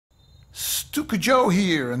Stuka Joe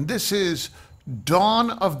here, and this is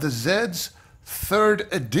Dawn of the Zeds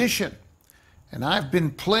 3rd edition. And I've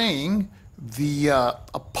been playing the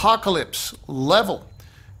Apocalypse level.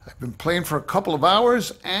 I've been playing for a couple of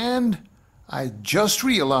hours, and I just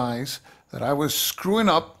realized that I was screwing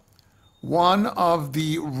up one of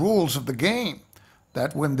the rules of the game.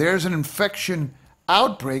 That when there's an infection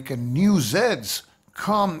outbreak and new Zeds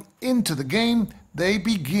come into the game, they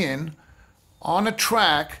begin on a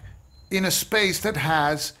track in a space that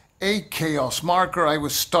has a chaos marker. I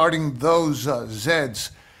was starting those Zeds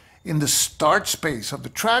in the start space of the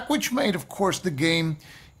track, which made, of course, the game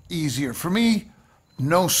easier for me.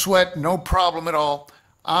 No sweat, no problem at all.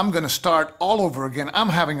 I'm going to start all over again. I'm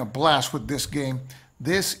having a blast with this game.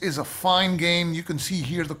 This is a fine game. You can see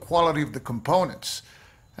here the quality of the components.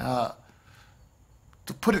 To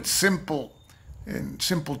put it simple, in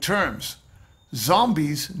simple terms,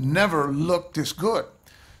 zombies never looked this good.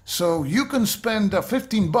 So you can spend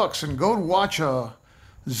 15 bucks and go to watch a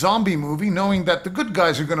zombie movie knowing that the good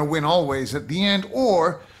guys are going to win always at the end,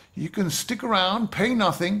 or you can stick around, pay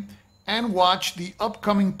nothing, and watch the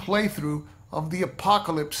upcoming playthrough of the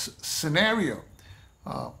Apocalypse scenario.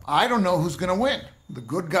 I don't know who's going to win. The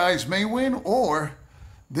good guys may win, or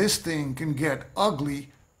this thing can get ugly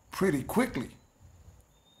pretty quickly.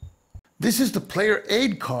 This is the player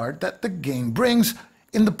aid card that the game brings.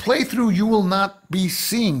 In the playthrough, you will not be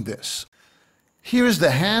seeing this. Here is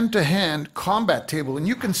the hand-to-hand combat table, and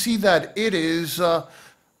you can see that it is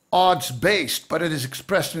odds-based, but it is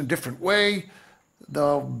expressed in a different way.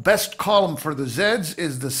 The best column for the Zeds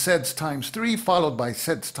is the Zeds times 3, followed by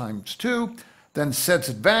Zeds times 2, then Zeds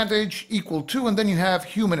advantage equal 2, and then you have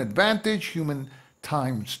human advantage, human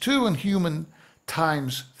times 2, and human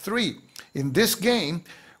times 3. In this game,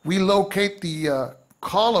 we locate the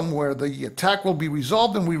column where the attack will be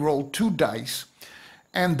resolved, and we roll 2 dice.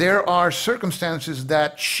 And there are circumstances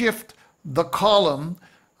that shift the column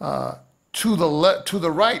to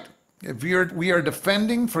the right. If we are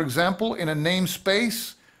defending, for example, in a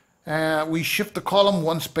namespace, we shift the column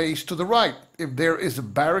 1 space to the right. If there is a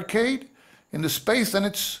barricade in the space, then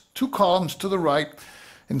it's 2 columns to the right.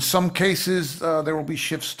 In some cases, there will be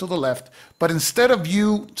shifts to the left. But instead of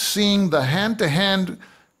you seeing the hand-to-hand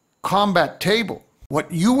combat table,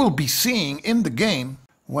 what you will be seeing in the game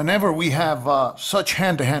whenever we have such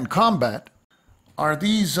hand-to-hand combat are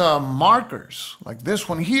these markers, like this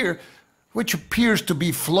one here, which appears to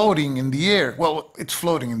be floating in the air. Well, it's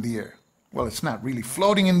floating in the air. Well, it's not really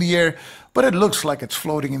floating in the air, but it looks like it's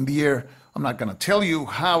floating in the air. I'm not going to tell you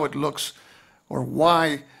how it looks or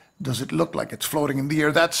why does it look like it's floating in the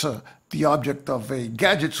air. That's the object of a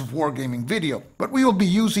Gadgets of Wargaming video. But we will be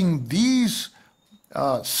using these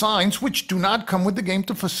signs, which do not come with the game,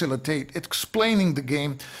 to facilitate explaining the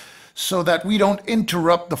game so that we don't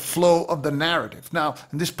interrupt the flow of the narrative. Now,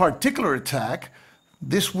 in this particular attack,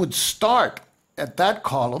 this would start at that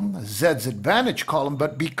column, Zed's advantage column,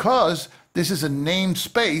 but because this is a named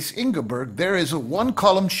space, Ingeborg, there is a 1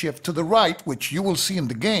 column shift to the right, which you will see in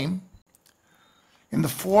the game, in the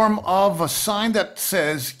form of a sign that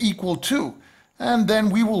says equal to. And then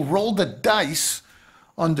we will roll the dice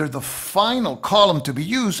under the final column to be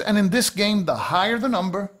used. And in this game, the higher the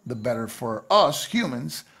number, the better for us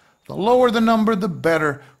humans. The lower the number, the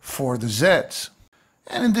better for the Zeds.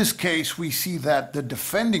 And in this case, we see that the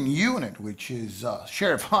defending unit, which is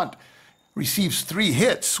Sheriff Hunt, receives 3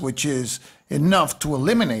 hits, which is enough to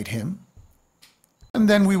eliminate him. And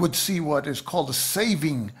then we would see what is called a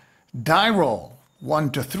saving die roll.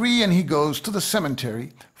 1 to 3, and he goes to the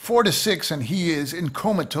cemetery. 4 to 6, and he is in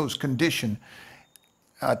comatose condition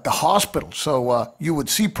at the hospital. So you would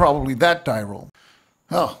see probably that die roll.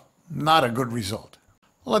 Oh, not a good result.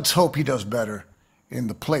 Let's hope he does better in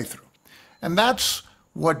the playthrough. And that's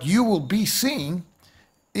what you will be seeing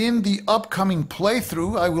in the upcoming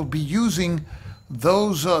playthrough. I will be using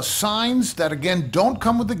those signs that, again, don't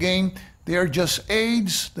come with the game. They are just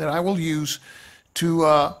aids that I will use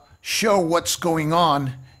to show what's going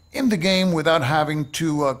on in the game without having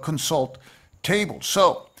to consult tables.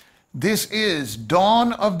 So this is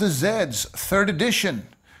Dawn of the Zeds 3rd edition.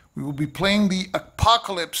 We will be playing the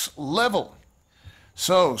Apocalypse level.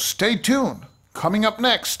 So stay tuned. Coming up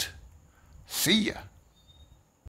next. See ya.